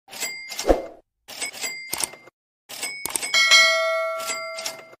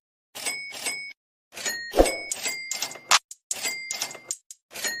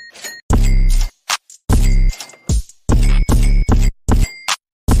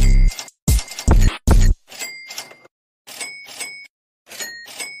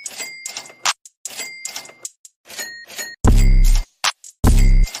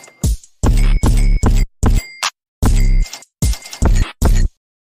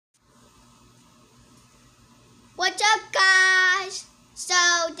What's up, guys? So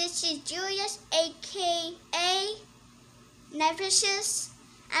this is Julius, aka Nemesis.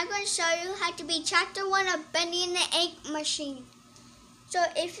 I'm going to show you how to be chapter 1 of Bendy and the Ink Machine. So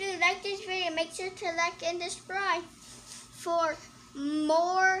if you like this video, make sure to like and subscribe for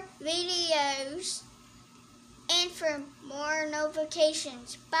more videos and for more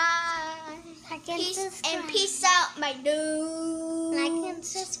notifications. Bye. Peace out, my dudes. Like and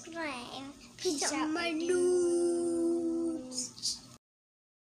subscribe. Peace out, my dudes.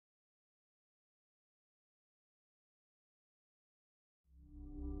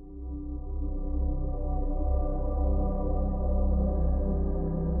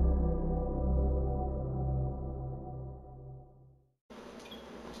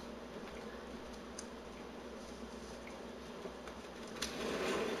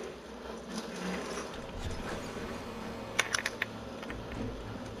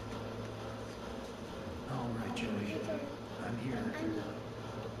 Alright, Joey. I'm here.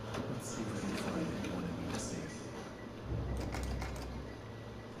 Let's see if we can find anyone in Nemesis.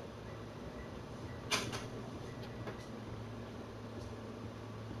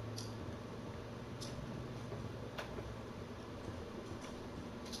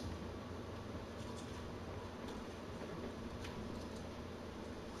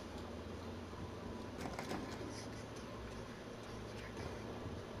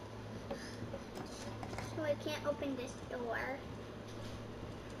 So I can't open this door.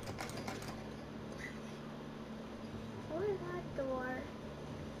 Or that door.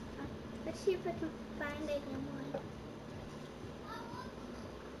 Let's see if I can find anyone.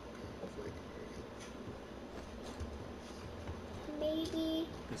 Maybe.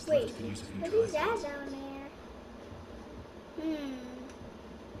 This Wait, lift can use a few what is tries. that down there?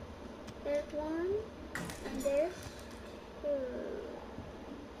 There's one, and there's two.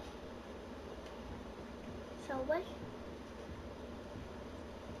 So what?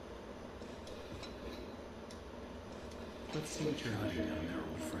 Let's see what you're hunting down there,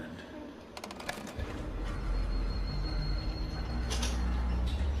 old friend.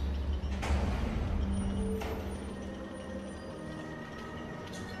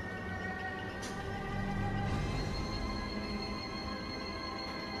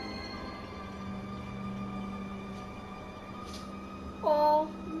 Oh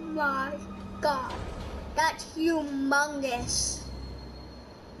my god, that's humongous.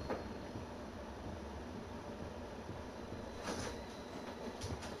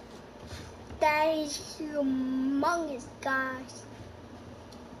 That is humongous, guys.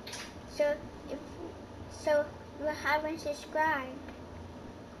 So if you haven't subscribed,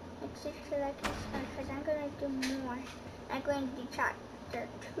 make sure to like and subscribe because I'm gonna do more. I'm going to do chapter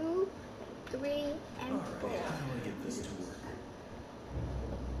 2, 3, and 4. Alright, how do I get this to work?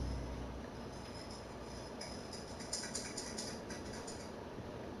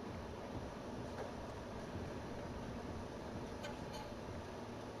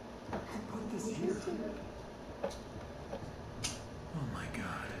 Put this here. Oh my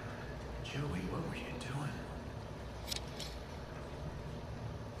god. Joey, what were you doing?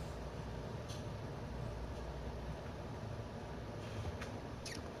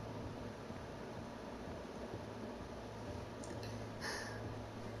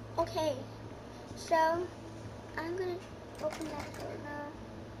 Okay, so I'm gonna open that door now.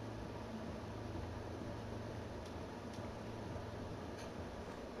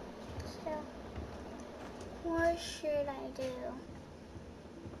 So, what should I do?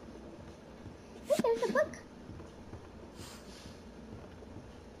 Oh, there's a book.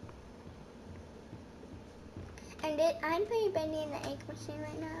 And I'm playing Bendy in the Ink Machine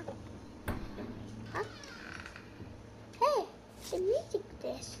right now. Huh? Hey, it's a music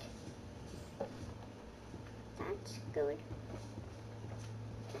disc. That's good.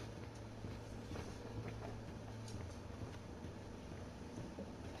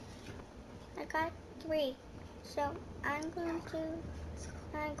 I got 3. So I'm going to put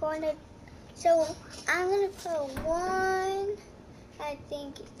 1, I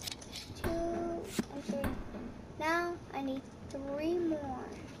think 2 and 3. Now I need 3 more.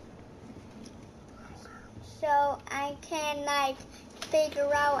 So I can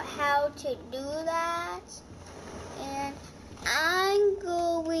figure out how to do that. And I'm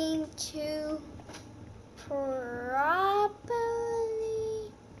going to probably,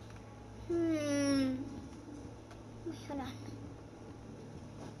 wait, hold on.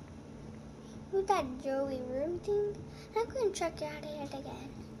 Who's that Joey room thing? I'm going to check it out again.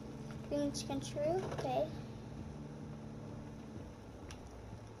 Green skin true, okay.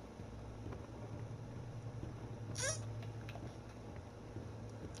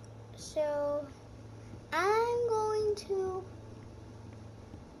 So I'm going going to...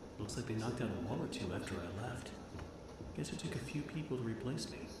 Looks like they knocked down a wall or two after I left. Guess it took a few people to replace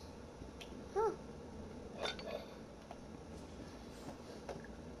me. Huh.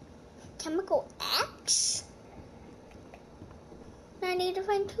 Chemical X? I need to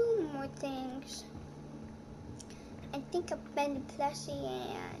find 2 more things. I think a Bendy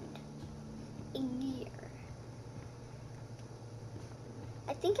plushie and a gear.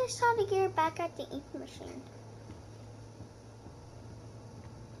 I think I saw the gear back at the ink machine.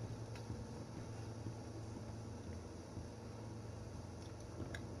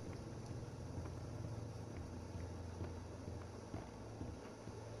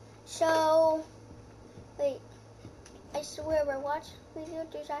 So, wait, I swear we're watching video,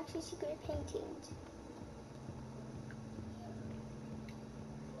 there's actually secret paintings.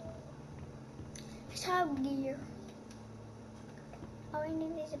 I saw a gear. All I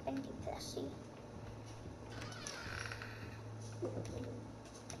need is a Bendy plushie. Oh,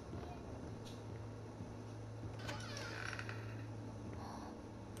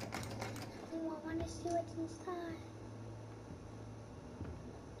 I want to see what's inside.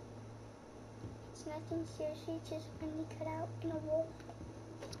 It's nothing seriously, just a Bendy cut out in a wall.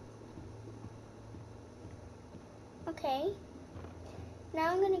 Okay.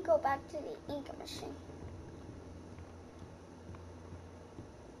 Now I'm going to go back to the ink machine.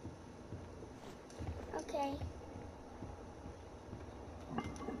 Okay.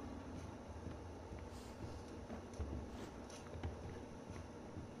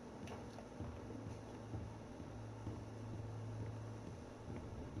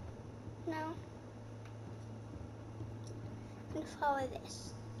 Now, I'm going to follow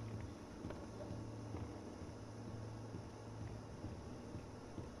this.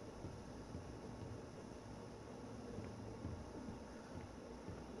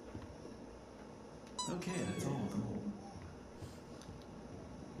 Okay, that's all of them.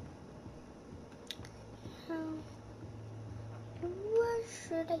 What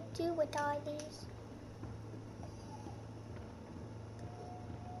should I do with all these?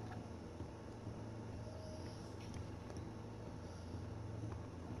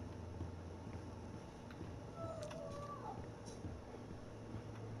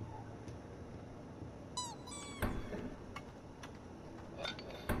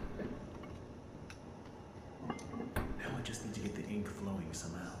 Now I just need to get the ink flowing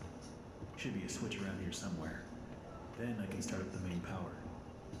somehow. Should be a switch around here somewhere. Then I can start up the main power.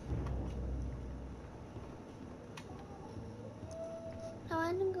 I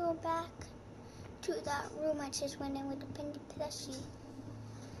want to go back to that room I just went in with the Bendy plushie.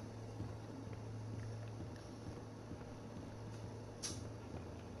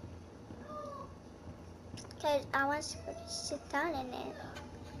 Because I want to sit down in it.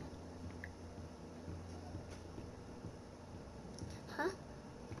 Huh?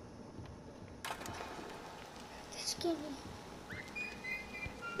 That's skinny.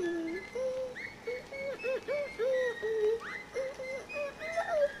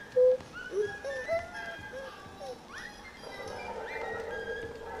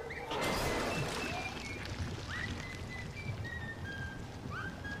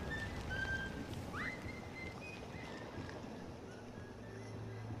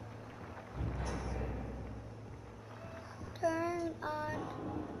 Turn on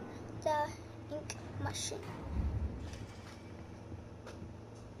the ink machine.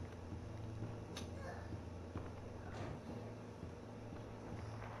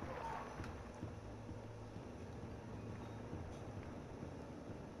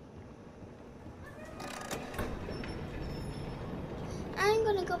 I'm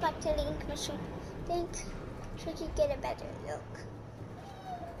gonna go back to the ink machine. Think so you get a better look.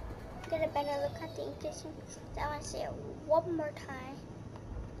 Get a better look at the ink machine. So I want to say it one more time.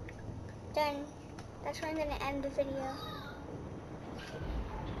 Then that's where I'm gonna end the video.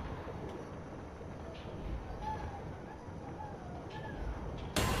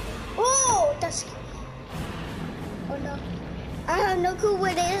 Oh, that's. Oh no. I have no clue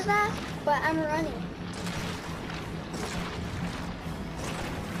what it is that, but I'm running.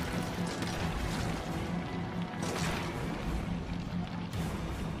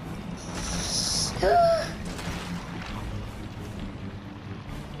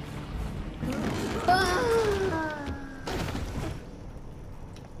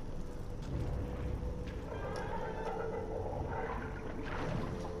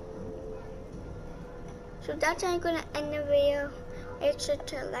 So that's how I'm gonna end the video. Make sure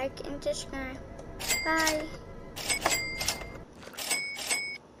to like and subscribe. Bye.